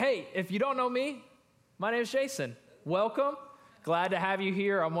if you don't know me, my name is Jason. Welcome. Glad to have you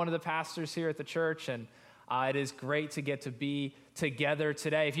here. I'm one of the pastors here at the church, and it is great to get to be together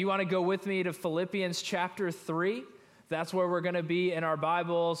today. If you want to go with me to Philippians chapter 3, that's where we're going to be in our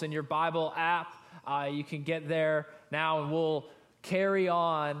Bibles, in your Bible app. You can get there now, and we'll carry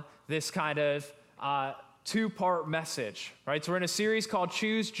on this kind of two-part message, right? So we're in a series called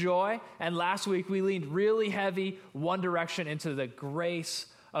Choose Joy, and last week we leaned really heavy one direction into the grace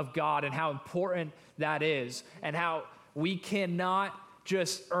of God and how important that is, and how we cannot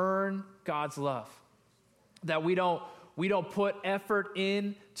just earn God's love. That we don't put effort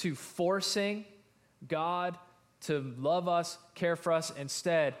into forcing God to love us, care for us.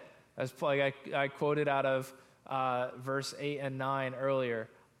 Instead, as like I quoted out of verse 8 and 9 earlier,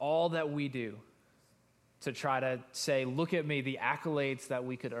 all that we do to try to say, look at me, the accolades that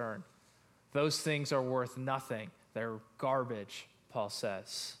we could earn, those things are worth nothing. They're garbage, Paul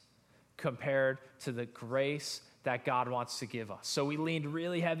says, compared to the grace that God wants to give us. So we leaned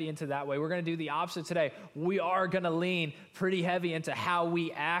really heavy into that way. We're going to do the opposite today. We are going to lean pretty heavy into how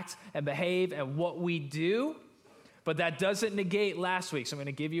we act and behave and what we do, but that doesn't negate last week. So I'm going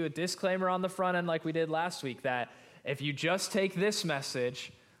to give you a disclaimer on the front end like we did last week, that if you just take this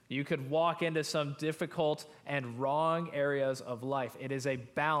message, you could walk into some difficult and wrong areas of life. It is a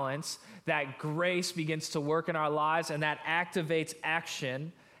balance that grace begins to work in our lives, and that activates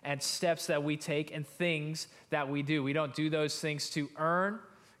action and steps that we take and things that we do. We don't do those things to earn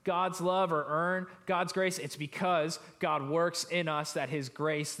God's love or earn God's grace. It's because God works in us that his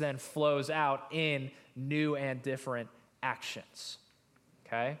grace then flows out in new and different actions.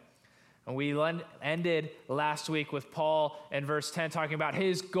 Okay? And we ended last week with Paul in verse 10 talking about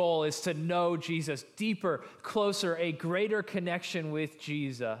his goal is to know Jesus deeper, closer, a greater connection with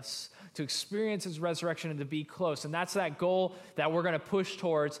Jesus, to experience his resurrection and to be close. And that's that goal that we're going to push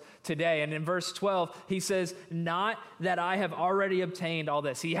towards today. And in verse 12, he says, not that I have already obtained all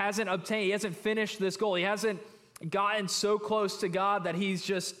this. He hasn't finished this goal. He hasn't gotten so close to God that he's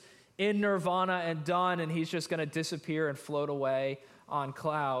just in nirvana and done, and he's just going to disappear and float away on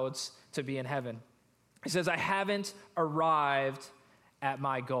clouds to be in heaven. He says, I haven't arrived at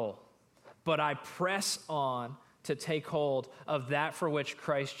my goal, but I press on to take hold of that for which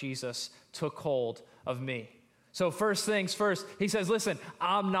Christ Jesus took hold of me. So first things first, he says, listen,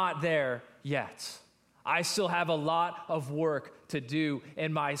 I'm not there yet. I still have a lot of work to do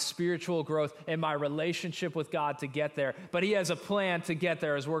in my spiritual growth, in my relationship with God to get there. But he has a plan to get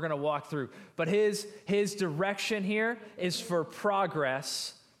there, as we're going to walk through. But his direction here is for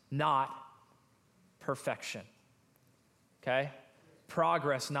progress, not perfection. Okay?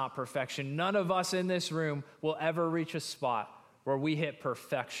 Progress, not perfection. None of us in this room will ever reach a spot where we hit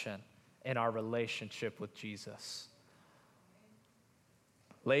perfection in our relationship with Jesus.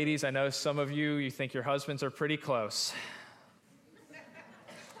 Ladies, I know some of you think your husbands are pretty close.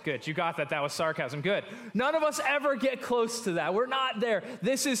 Good, you got that. That was sarcasm. Good. None of us ever get close to that. We're not there.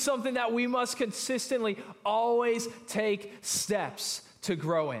 This is something that we must consistently always take steps to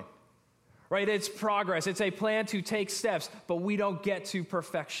grow in. Right? It's progress. It's a plan to take steps, but we don't get to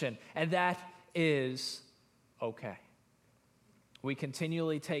perfection. And that is okay. We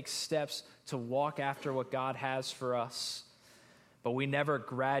continually take steps to walk after what God has for us, but we never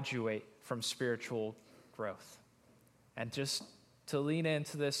graduate from spiritual growth. And just to lean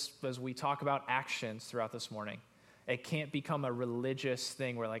into this as we talk about actions throughout this morning, it can't become a religious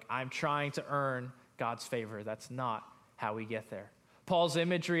thing where like, I'm trying to earn God's favor. That's not how we get there. Paul's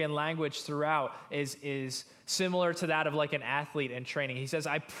imagery and language throughout is similar to that of like an athlete in training. He says,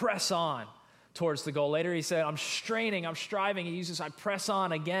 I press on towards the goal. Later he said, I'm straining, I'm striving. He uses I press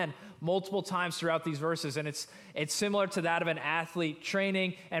on again multiple times throughout these verses. And it's similar to that of an athlete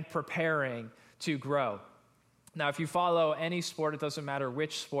training and preparing to grow. Now, if you follow any sport, it doesn't matter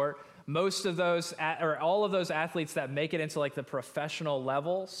which sport, most of those, or all of those athletes that make it into like the professional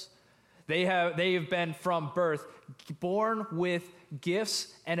levels, they have been from birth born with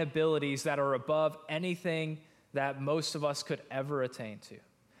gifts and abilities that are above anything that most of us could ever attain to.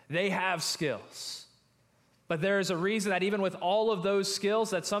 They have skills. But there is a reason that even with all of those skills,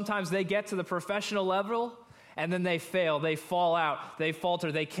 that sometimes they get to the professional level and then they fail, they fall out, they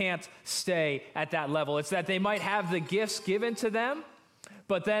falter, they can't stay at that level. It's that they might have the gifts given to them,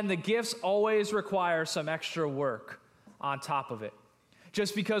 but then the gifts always require some extra work on top of it.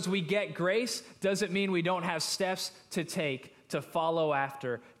 Just because we get grace doesn't mean we don't have steps to take to follow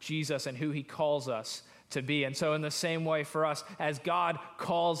after Jesus and who he calls us to be. And so in the same way for us, as God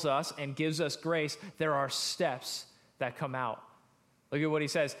calls us and gives us grace, there are steps that come out. Look at what he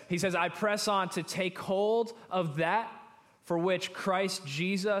says. He says, I press on to take hold of that for which Christ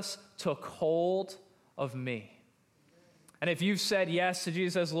Jesus took hold of me. And if you've said yes to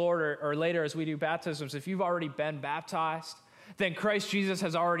Jesus as Lord, or later as we do baptisms, if you've already been baptized, then Christ Jesus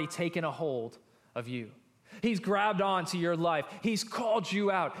has already taken a hold of you. He's grabbed onto your life. He's called you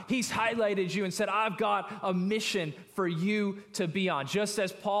out. He's highlighted you and said, I've got a mission for you to be on, just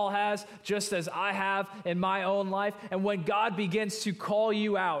as Paul has, just as I have in my own life. And when God begins to call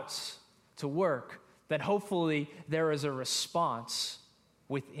you out to work, then hopefully there is a response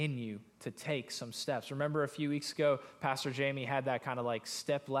within you to take some steps. Remember a few weeks ago, Pastor Jamie had that kind of like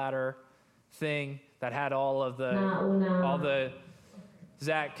step ladder thing that had all the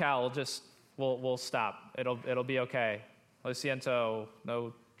Zach, Cal, just we'll stop. It'll be okay. Lo siento,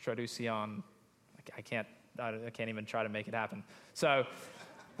 no traducción. I can't even try to make it happen. So,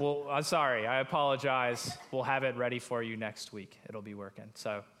 well, I'm sorry. I apologize. We'll have it ready for you next week. It'll be working.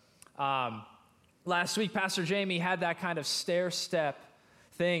 So, last week, Pastor Jamie had that kind of stair step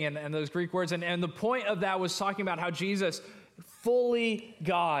thing and those Greek words. And the point of that was talking about how Jesus, fully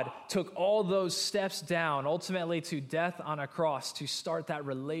God, took all those steps down, ultimately to death on a cross, to start that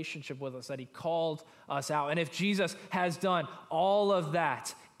relationship with us, that he called us out. And if Jesus has done all of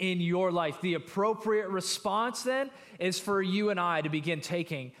that in your life, the appropriate response then is for you and I to begin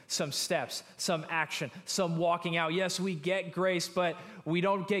taking some steps, some action, some walking out. Yes, we get grace, but we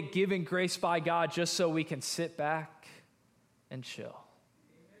don't get given grace by God just so we can sit back and chill.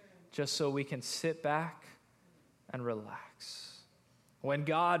 Just so we can sit back and relax. When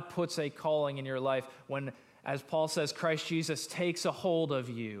God puts a calling in your life, when, as Paul says, Christ Jesus takes a hold of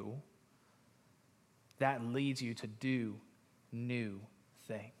you, that leads you to do new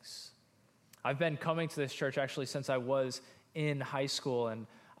things. I've been coming to this church actually since I was in high school, and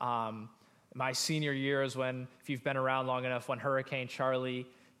my senior year is when, if you've been around long enough, when Hurricane Charlie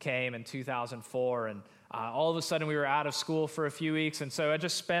came in 2004, and all of a sudden we were out of school for a few weeks, and so I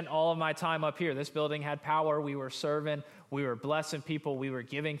just spent all of my time up here. This building had power. We were serving. We were blessing people. We were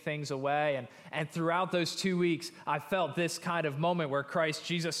giving things away, and throughout those 2 weeks, I felt this kind of moment where Christ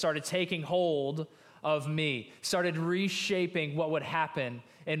Jesus started taking hold of me, started reshaping what would happen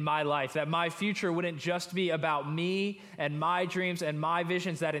in my life, that my future wouldn't just be about me and my dreams and my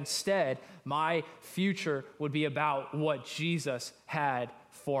visions, that instead my future would be about what Jesus had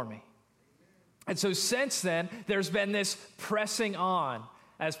for me. And so since then, there's been this pressing on,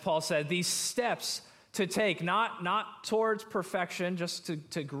 as Paul said, these steps to take, not towards perfection, just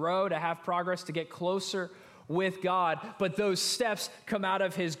to grow, to have progress, to get closer with God, but those steps come out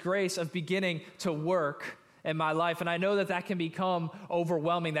of his grace of beginning to work in my life. And I know that can become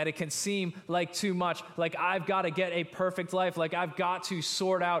overwhelming, that it can seem like too much, like I've got to get a perfect life, like I've got to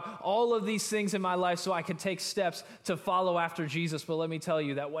sort out all of these things in my life so I can take steps to follow after Jesus. But let me tell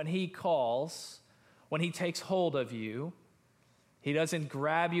you that when he calls, when he takes hold of you, he doesn't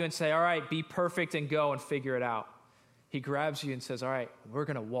grab you and say, all right, be perfect and go and figure it out. He grabs you and says, all right, we're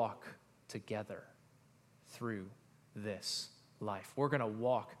going to walk together through this life. We're going to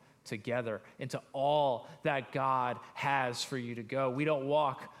walk together into all that God has for you to go. We don't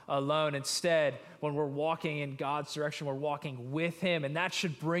walk alone. Instead, when we're walking in God's direction, we're walking with him, and that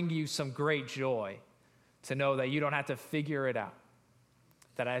should bring you some great joy to know that you don't have to figure it out.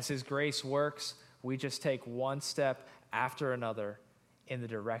 That as his grace works, we just take one step after another in the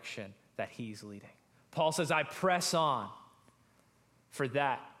direction that he's leading. Paul says, I press on for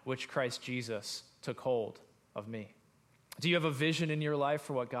that which Christ Jesus took hold of me. Do you have a vision in your life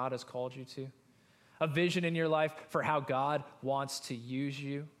for what God has called you to? A vision in your life for how God wants to use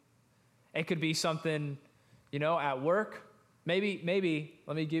you? It could be something, at work. Maybe,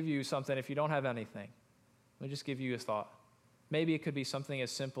 let me give you something if you don't have anything. Let me just give you a thought. Maybe it could be something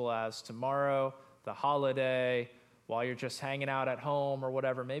as simple as tomorrow, the holiday, while you're just hanging out at home or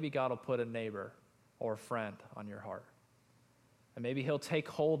whatever. Maybe God will put a neighbor or a friend on your heart. And maybe he'll take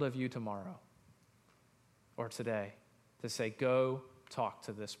hold of you tomorrow or today to say, go talk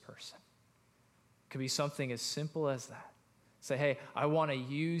to this person. It could be something as simple as that. Say, hey, I want to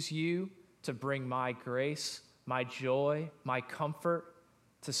use you to bring my grace, my joy, my comfort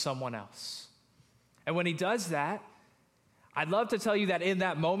to someone else. And when he does that, I'd love to tell you that in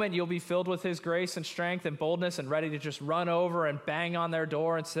that moment, you'll be filled with his grace and strength and boldness and ready to just run over and bang on their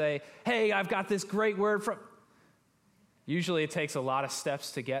door and say, hey, I've got this great word from... Usually it takes a lot of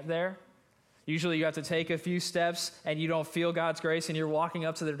steps to get there. Usually you have to take a few steps and you don't feel God's grace and you're walking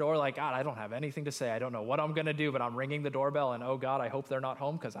up to the door like, God, I don't have anything to say. I don't know what I'm going to do, but I'm ringing the doorbell and, oh, God, I hope they're not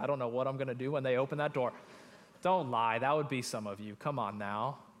home because I don't know what I'm going to do when they open that door. Don't lie. That would be some of you. Come on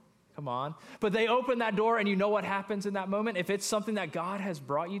now. Come on. But they open that door and you know what happens in that moment? If it's something that God has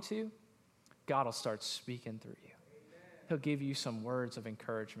brought you to, God will start speaking through you. he'll give you some words of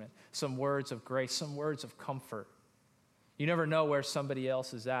encouragement, some words of grace, some words of comfort. You never know where somebody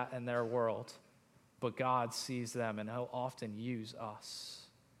else is at in their world, but God sees them, and he'll often use us.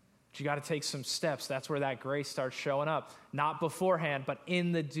 But you got to take some steps. That's where that grace starts showing up. Not beforehand, but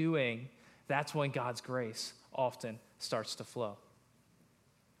in the doing. That's when God's grace often starts to flow.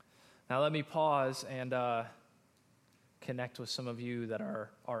 Now let me pause and connect with some of you that are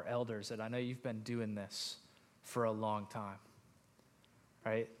elders, that I know you've been doing this for a long time,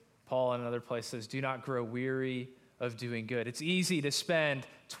 right? Paul in another place says, do not grow weary of doing good. It's easy to spend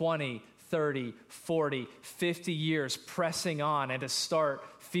 20, 30, 40, 50 years pressing on and to start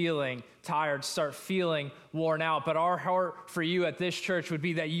feeling tired, start feeling worn out. But our heart for you at this church would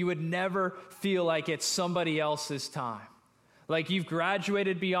be that you would never feel like it's somebody else's time, like you've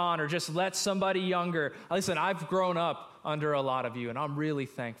graduated beyond or just let somebody younger. Listen, I've grown up under a lot of you, and I'm really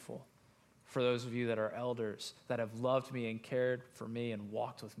thankful for those of you that are elders that have loved me and cared for me and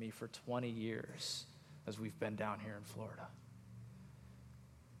walked with me for 20 years as we've been down here in Florida.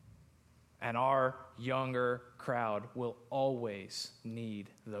 And our younger crowd will always need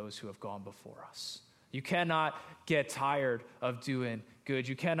those who have gone before us. You cannot get tired of doing good.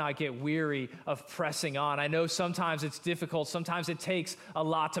 You cannot get weary of pressing on. I know sometimes it's difficult. Sometimes it takes a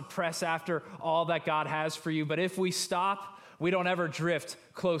lot to press after all that God has for you. But if we stop, we don't ever drift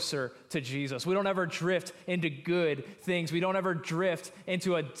closer to Jesus. We don't ever drift into good things. We don't ever drift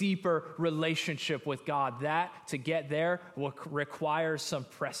into a deeper relationship with God. That, to get there, requires some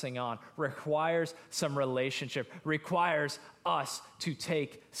pressing on, requires some relationship, requires us to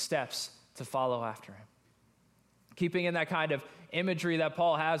take steps to follow after him. Keeping in that kind of imagery that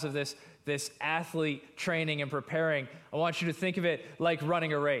Paul has of this athlete training and preparing, I want you to think of it like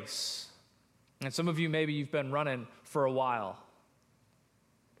running a race. And some of you, maybe you've been running for a while.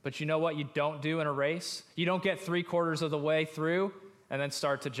 But you know what you don't do in a race? You don't get 3/4 of the way through and then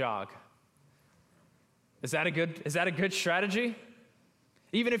start to jog. Is that a good strategy?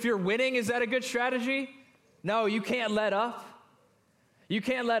 Even if you're winning, is that a good strategy? No, you can't let up. You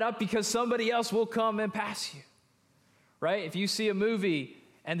can't let up because somebody else will come and pass you. Right? If you see a movie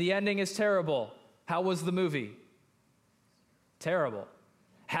and the ending is terrible, how was the movie? Terrible.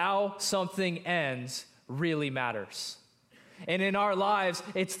 How something ends really matters. And in our lives,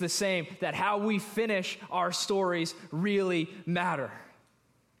 it's the same, that how we finish our stories really matter.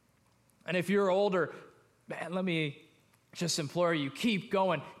 And if you're older, man, let me just implore you, keep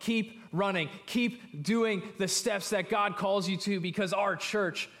going, keep running, keep doing the steps that God calls you to, because our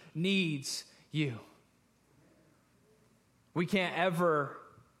church needs you. We can't ever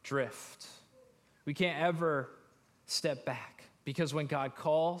drift. We can't ever step back, because when God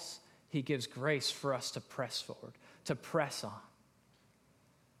calls, he gives grace for us to press forward, to press on.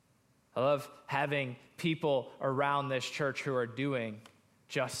 I love having people around this church who are doing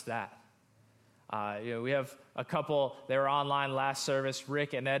just that. We have a couple, they were online last service,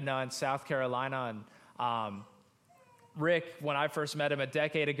 Rick and Edna in South Carolina. And Rick, when I first met him a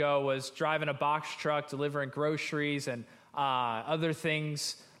decade ago, was driving a box truck, delivering groceries and other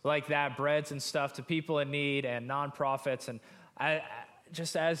things like that, breads and stuff to people in need and nonprofits. And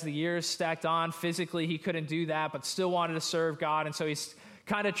just as the years stacked on, physically he couldn't do that, but still wanted to serve God. And so he's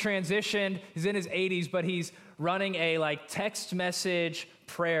kind of transitioned. He's in his 80s, but he's running a text message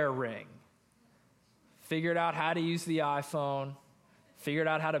prayer ring. Figured out how to use the iPhone, figured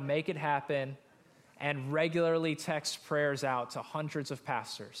out how to make it happen, and regularly texts prayers out to hundreds of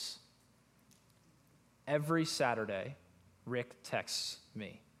pastors. Every Saturday, Rick texts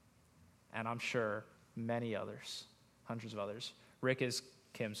me, and I'm sure many others, hundreds of others. Rick is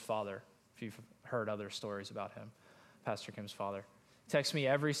Kim's father, if you've heard other stories about him, Pastor Kim's father. Texts me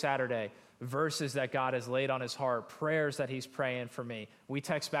every Saturday, verses that God has laid on his heart, prayers that he's praying for me. We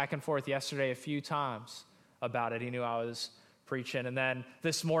text back and forth yesterday a few times about it. He knew I was preaching. And then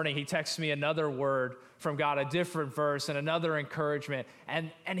this morning he texts me another word from God, a different verse and another encouragement.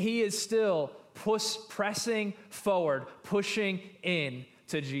 And he is still pressing forward, pushing in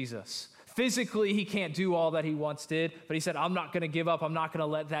to Jesus. Physically, he can't do all that he once did, but he said, I'm not going to give up. I'm not going to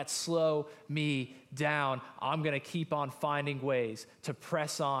let that slow me down. I'm going to keep on finding ways to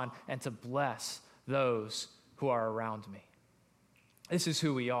press on and to bless those who are around me. This is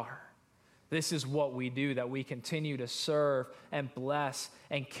who we are. This is what we do, that we continue to serve and bless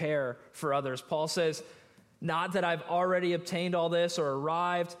and care for others. Paul says, not that I've already obtained all this or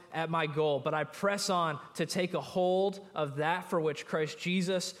arrived at my goal, but I press on to take a hold of that for which Christ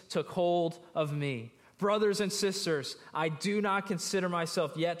Jesus took hold of me. Brothers and sisters, I do not consider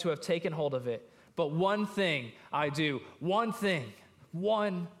myself yet to have taken hold of it, but one thing I do, one thing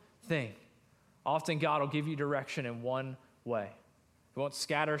Often God will give you direction in one way. He won't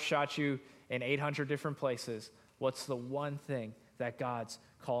scattershot you in 800 different places. What's the one thing that God's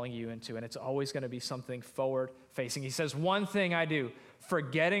calling you into? And it's always going to be something forward-facing. He says, one thing I do,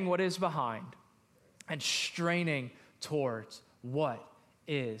 forgetting what is behind and straining towards what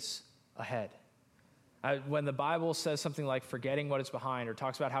is ahead. When the Bible says something like forgetting what is behind or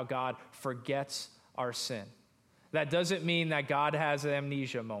talks about how God forgets our sin, that doesn't mean that God has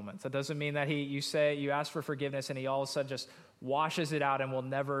amnesia moments. That doesn't mean that you ask for forgiveness and he all of a sudden just washes it out and will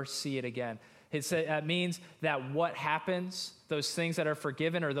never see it again. That means that what happens, those things that are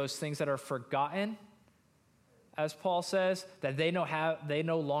forgiven or those things that are forgotten, as Paul says, that they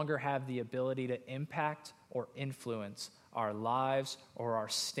no longer have the ability to impact or influence our lives or our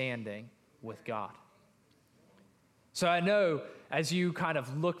standing with God. So I know as you kind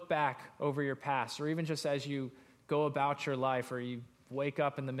of look back over your past, or even just as you go about your life, or you wake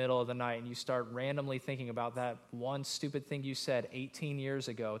up in the middle of the night and you start randomly thinking about that one stupid thing you said 18 years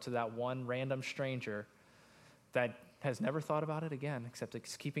ago to that one random stranger that has never thought about it again, except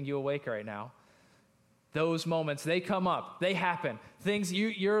it's keeping you awake right now. Those moments, they come up, they happen.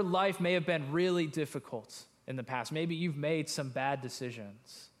 Your life may have been really difficult in the past. Maybe you've made some bad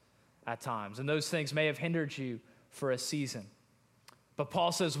decisions at times, and those things may have hindered you for a season. But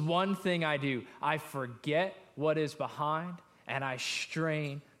Paul says, one thing I do, I forget what is behind and I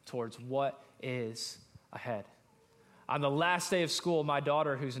strain towards what is ahead. On the last day of school, my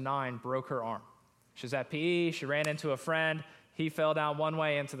daughter, who's 9, broke her arm. She was at PE, she ran into a friend. He fell down one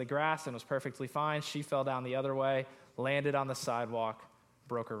way into the grass and was perfectly fine. She fell down the other way, landed on the sidewalk,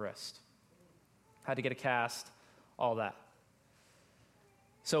 broke her wrist. Had to get a cast, all that.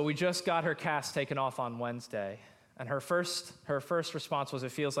 So we just got her cast taken off on Wednesday. And her first response was,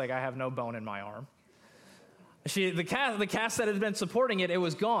 it feels like I have no bone in my arm. The cast that had been supporting it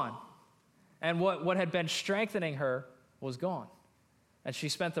was gone. And what had been strengthening her was gone. And she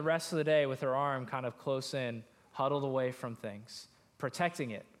spent the rest of the day with her arm kind of close in, huddled away from things,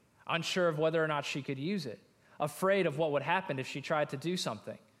 protecting it, unsure of whether or not she could use it, afraid of what would happen if she tried to do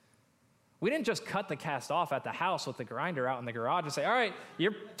something. We didn't just cut the cast off at the house with the grinder out in the garage and say, all right,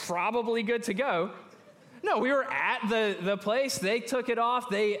 you're probably good to go. No, we were at the place. They took it off.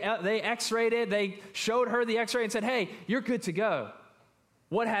 They x-rayed it. They showed her the x-ray and said, hey, you're good to go.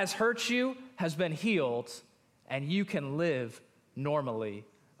 What has hurt you has been healed, and you can live normally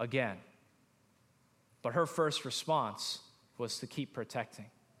again. But her first response was to keep protecting,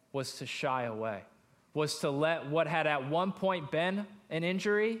 was to shy away, was to let what had at one point been an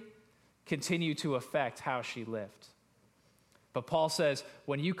injury continue to affect how she lived. But Paul says,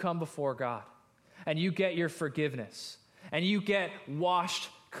 when you come before God, and you get your forgiveness, and you get washed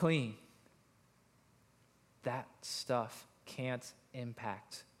clean, that stuff can't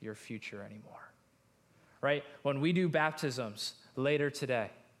impact your future anymore, right? When we do baptisms later today,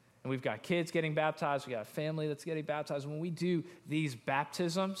 and we've got kids getting baptized, we got a family that's getting baptized, when we do these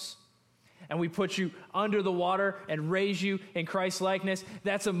baptisms, and we put you under the water and raise you in Christ's likeness,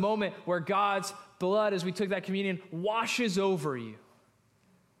 that's a moment where God's blood, as we took that communion, washes over you.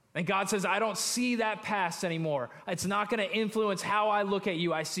 And God says, I don't see that past anymore. It's not going to influence how I look at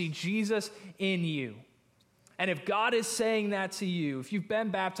you. I see Jesus in you. And if God is saying that to you, if you've been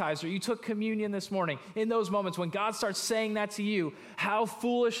baptized or you took communion this morning, in those moments when God starts saying that to you, how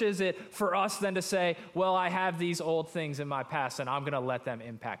foolish is it for us then to say, well, I have these old things in my past and I'm going to let them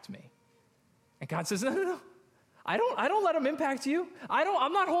impact me. And God says, no. I don't let them impact you.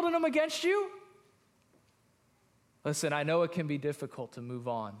 I'm not holding them against you. Listen, I know it can be difficult to move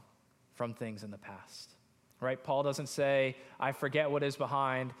on from things in the past, right? Paul doesn't say, I forget what is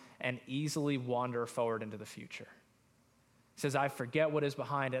behind and easily wander forward into the future. He says, I forget what is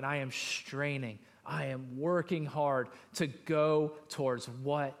behind and I am straining. I am working hard to go towards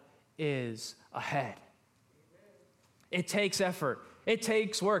what is ahead. It takes effort. It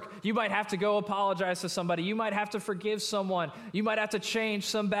takes work. You might have to go apologize to somebody. You might have to forgive someone. You might have to change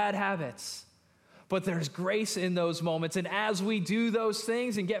some bad habits. But there's grace in those moments. And as we do those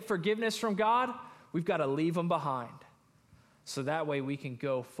things and get forgiveness from God, we've got to leave them behind. So that way we can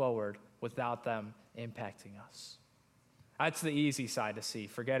go forward without them impacting us. That's the easy side to see,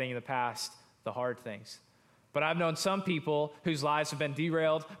 forgetting the past, the hard things. But I've known some people whose lives have been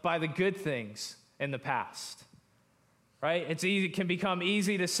derailed by the good things in the past. Right? It can become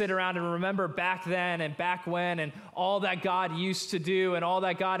easy to sit around and remember back then and back when and all that God used to do and all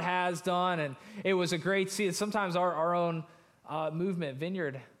that God has done. And it was a great season. Sometimes our own movement,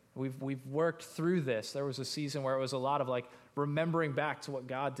 Vineyard, we've worked through this. There was a season where it was a lot of like remembering back to what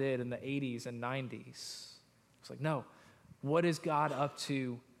God did in the 80s and 90s. It's like, no, what is God up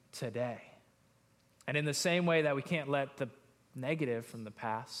to today? And in the same way that we can't let the negative from the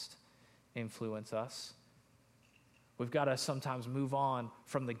past influence us, we've got to sometimes move on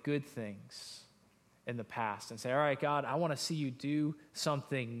from the good things in the past and say, all right, God, I want to see you do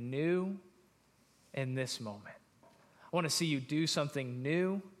something new in this moment. I want to see you do something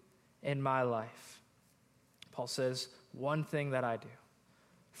new in my life. Paul says, one thing that I do,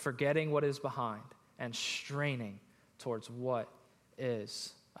 forgetting what is behind and straining towards what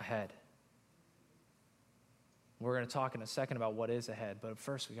is ahead. We're going to talk in a second about what is ahead, but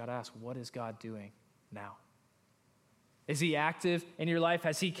first we got to ask, what is God doing now? Is he active in your life?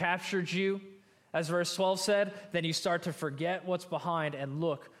 Has he captured you? As verse 12 said, then you start to forget what's behind and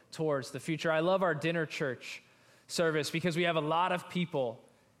look towards the future. I love our dinner church service because we have a lot of people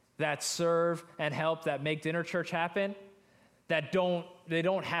that serve and help, that make dinner church happen, that they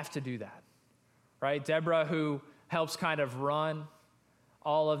don't have to do that, right? Deborah, who helps kind of run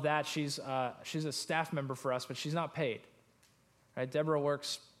all of that, she's a staff member for us, but she's not paid, right? Deborah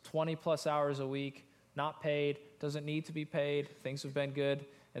works 20 plus hours a week, not paid, doesn't need to be paid. Things have been good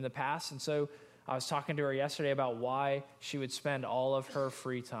in the past. And so I was talking to her yesterday about why she would spend all of her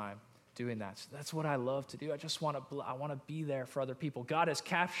free time doing that. So that's what I love to do. I want to be there for other people. God has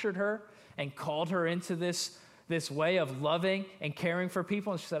captured her and called her into this way of loving and caring for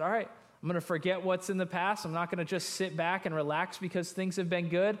people. And she said, all right, I'm going to forget what's in the past. I'm not going to just sit back and relax because things have been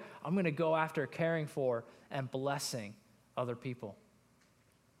good. I'm going to go after caring for and blessing other people.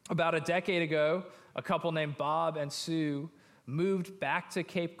 About a decade ago, a couple named Bob and Sue moved back to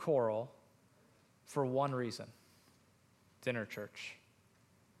Cape Coral for one reason: dinner church.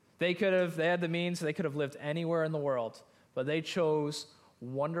 They had the means, they could have lived anywhere in the world, but they chose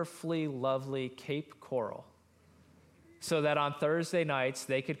wonderfully lovely Cape Coral so that on Thursday nights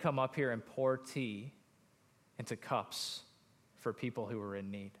they could come up here and pour tea into cups for people who were in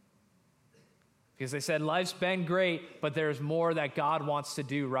need. Because they said, life's been great, but there's more that God wants to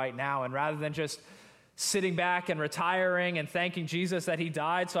do right now. And rather than just sitting back and retiring and thanking Jesus that he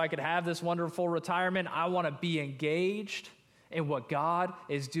died so I could have this wonderful retirement, I want to be engaged in what God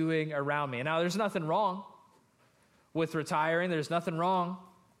is doing around me. And now there's nothing wrong with retiring. There's nothing wrong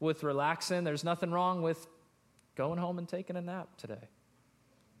with relaxing. There's nothing wrong with going home and taking a nap today,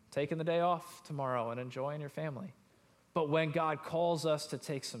 taking the day off tomorrow and enjoying your family. But when God calls us to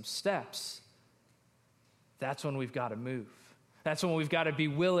take some steps, that's when we've got to move. That's when we've got to be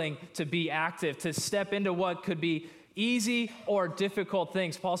willing to be active, to step into what could be easy or difficult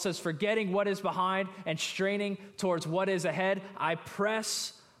things. Paul says, forgetting what is behind and straining towards what is ahead, I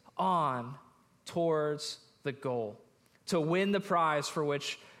press on towards the goal, to win the prize for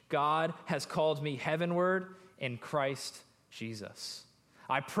which God has called me heavenward in Christ Jesus.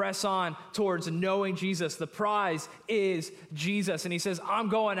 I press on towards knowing Jesus. The prize is Jesus. And he says, I'm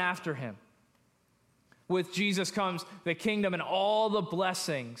going after him. With Jesus comes the kingdom and all the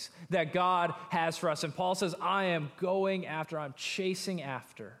blessings that God has for us. And Paul says, I'm chasing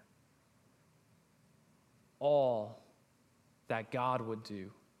after all that God would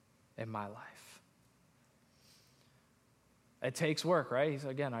do in my life. It takes work, right? He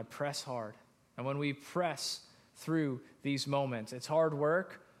said, again, I press hard. And when we press through these moments, it's hard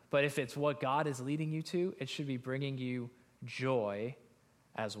work, but if it's what God is leading you to, it should be bringing you joy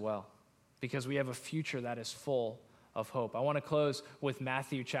as well, because we have a future that is full of hope. I want to close with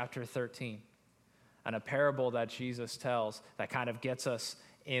Matthew chapter 13, and a parable that Jesus tells that kind of gets us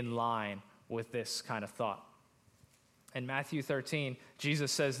in line with this kind of thought. In Matthew 13,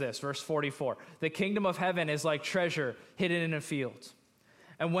 Jesus says this, verse 44, the kingdom of heaven is like treasure hidden in a field.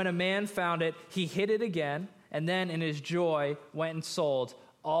 And when a man found it, he hid it again, and then in his joy went and sold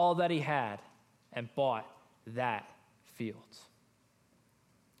all that he had and bought that field.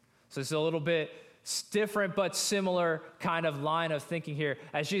 So it's a little bit different but similar kind of line of thinking here.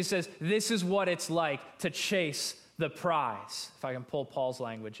 As Jesus says, this is what it's like to chase the prize, if I can pull Paul's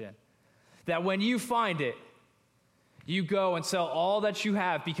language in. That when you find it, you go and sell all that you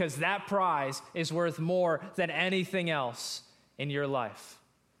have because that prize is worth more than anything else in your life.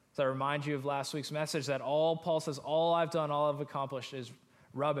 So I remind you of last week's message that Paul says, all I've done, all I've accomplished is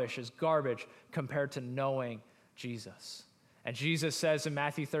rubbish, is garbage compared to knowing Jesus. And Jesus says in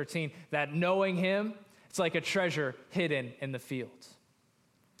Matthew 13 that knowing him, it's like a treasure hidden in the field.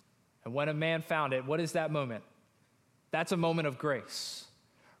 And when a man found it, what is that moment? That's a moment of grace,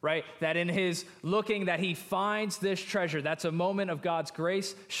 right? That in his looking that he finds this treasure, that's a moment of God's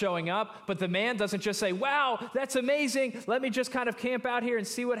grace showing up. But the man doesn't just say, wow, that's amazing. Let me just kind of camp out here and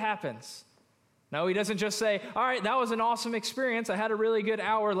see what happens. No, he doesn't just say, all right, that was an awesome experience. I had a really good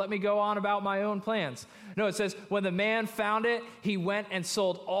hour. Let me go on about my own plans. No, it says, when the man found it, he went and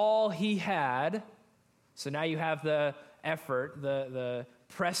sold all he had So now you have the effort, the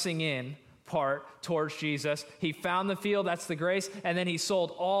pressing in part towards Jesus. He found the field, that's the grace, and then he sold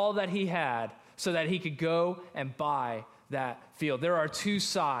all that he had so that he could go and buy that field. There are two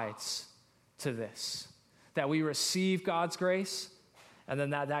sides to this, that we receive God's grace, and then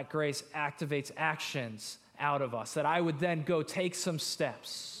that grace activates actions out of us, that I would then go take some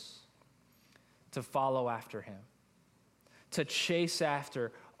steps to follow after him, to chase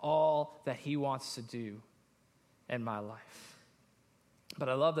after all that he wants to do in my life. But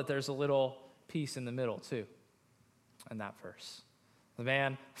I love that there's a little piece in the middle too, in that verse. The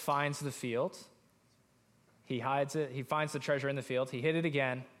man finds the field, he hides it, he finds the treasure in the field, he hid it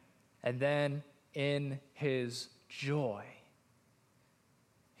again, and then in his joy,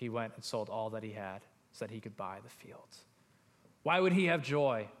 he went and sold all that he had so that he could buy the field. Why would he have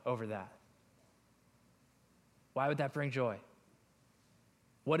joy over that? Why would that bring joy?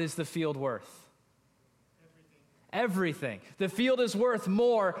 What is the field worth? Everything. The field is worth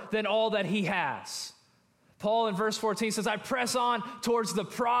more than all that he has. Paul in verse 14 says, I press on towards the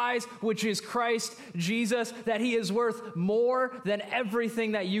prize, which is Christ Jesus, that he is worth more than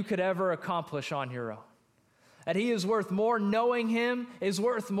everything that you could ever accomplish on your own. That he is worth more, knowing him is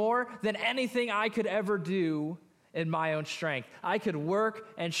worth more than anything I could ever do in my own strength. I could work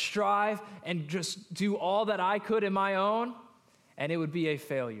and strive and just do all that I could in my own, and it would be a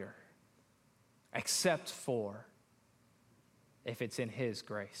failure, except for if it's in his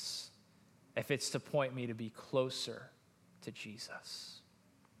grace, if it's to point me to be closer to Jesus.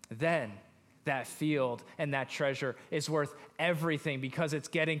 Then that field and that treasure is worth everything because it's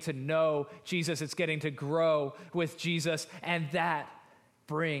getting to know Jesus, it's getting to grow with Jesus, and that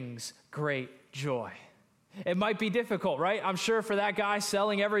brings great joy. It might be difficult, right? I'm sure for that guy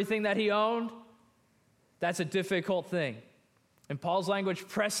selling everything that he owned, that's a difficult thing. In Paul's language,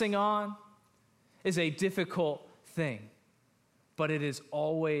 pressing on is a difficult thing, but it is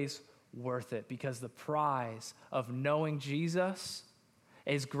always worth it because the prize of knowing Jesus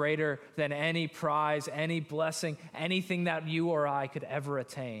is greater than any prize, any blessing, anything that you or I could ever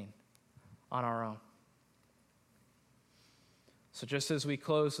attain on our own. So just as we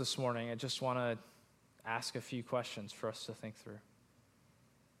close this morning, I just want to ask a few questions for us to think through.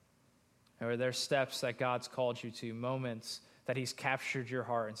 Are there steps that God's called you to, moments that he's captured your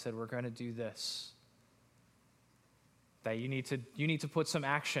heart and said, we're going to do this? That you need to put some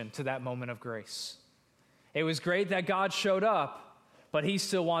action to that moment of grace. It was great that God showed up, but he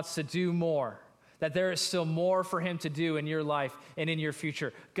still wants to do more. That there is still more for him to do in your life and in your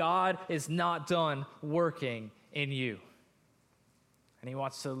future. God is not done working in you. And he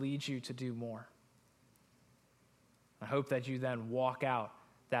wants to lead you to do more. I hope that you then walk out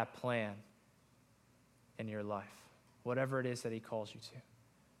that plan in your life, whatever it is that he calls you to.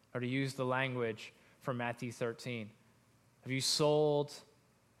 Or to use the language from Matthew 13. Have you sold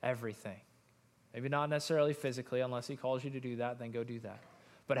everything? Maybe not necessarily physically, unless he calls you to do that, then go do that.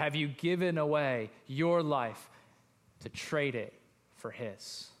 But have you given away your life to trade it for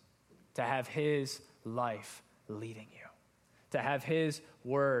his? To have his life leading you? To have his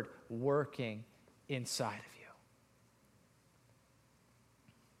word working inside of you?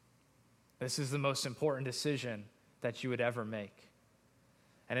 This is the most important decision that you would ever make.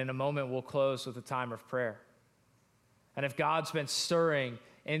 And in a moment, we'll close with a time of prayer. And if God's been stirring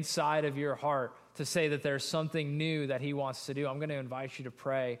inside of your heart to say that there's something new that he wants to do, I'm going to invite you to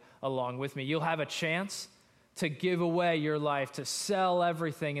pray along with me. You'll have a chance to give away your life, to sell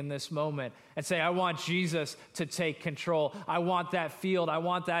everything in this moment and say, I want Jesus to take control. I want that field. I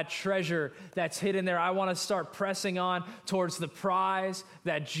want that treasure that's hidden there. I want to start pressing on towards the prize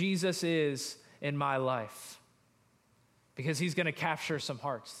that Jesus is in my life, because he's going to capture some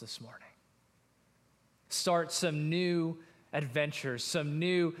hearts this morning. Start some new adventures, some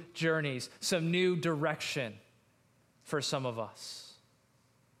new journeys, some new direction for some of us.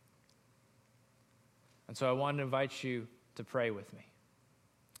 And so I want to invite you to pray with me.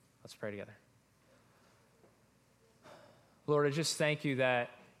 Let's pray together. Lord, I just thank you that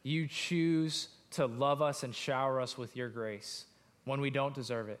you choose to love us and shower us with your grace when we don't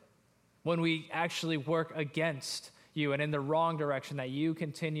deserve it, when we actually work against you and in the wrong direction, that you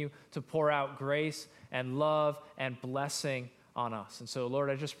continue to pour out grace and love and blessing on us. And so, Lord,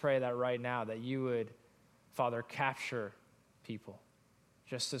 I just pray that right now that you would, Father, capture people.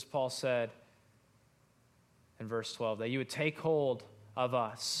 Just as Paul said in verse 12, that you would take hold of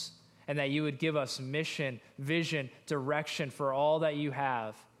us and that you would give us mission, vision, direction for all that you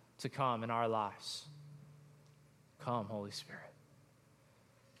have to come in our lives. Come, Holy Spirit.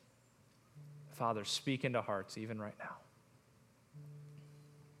 Father, speak into hearts even right now.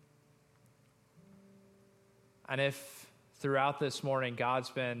 And if throughout this morning God's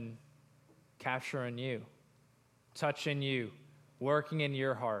been capturing you, touching you, working in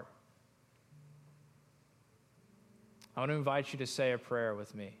your heart, I want to invite you to say a prayer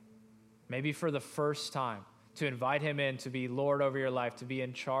with me. Maybe for the first time, to invite him in to be Lord over your life, to be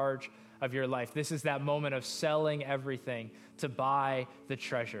in charge of your life. This is that moment of selling everything to buy the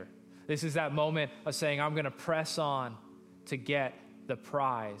treasure. This is that moment of saying, I'm going to press on to get the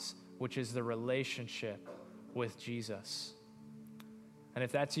prize, which is the relationship with Jesus. And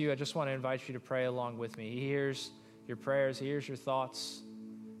if that's you, I just want to invite you to pray along with me. He hears your prayers, he hears your thoughts,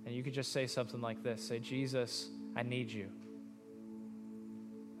 and you could just say something like this. Say, Jesus, I need you.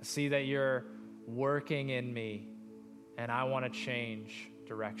 I see that you're working in me, and I want to change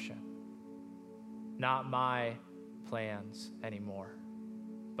direction. Not my plans anymore,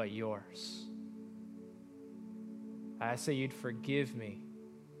 but yours. I say you'd forgive me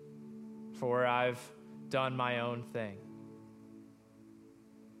for where I've done my own thing.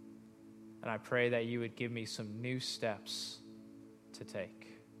 And I pray that you would give me some new steps to take.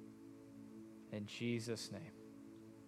 In Jesus' name.